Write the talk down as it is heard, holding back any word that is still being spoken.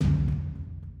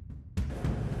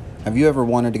Have you ever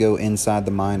wanted to go inside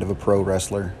the mind of a pro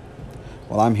wrestler?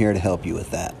 Well, I'm here to help you with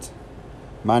that.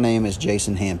 My name is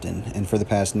Jason Hampton, and for the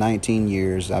past 19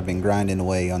 years, I've been grinding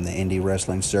away on the indie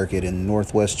wrestling circuit in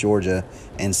Northwest Georgia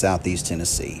and Southeast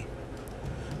Tennessee.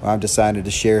 Well, I've decided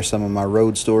to share some of my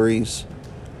road stories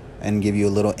and give you a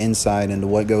little insight into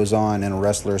what goes on in a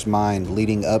wrestler's mind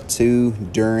leading up to,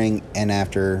 during, and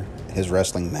after his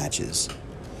wrestling matches.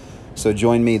 So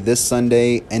join me this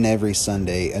Sunday and every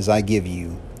Sunday as I give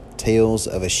you Tales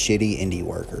of a Shitty Indie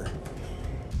Worker.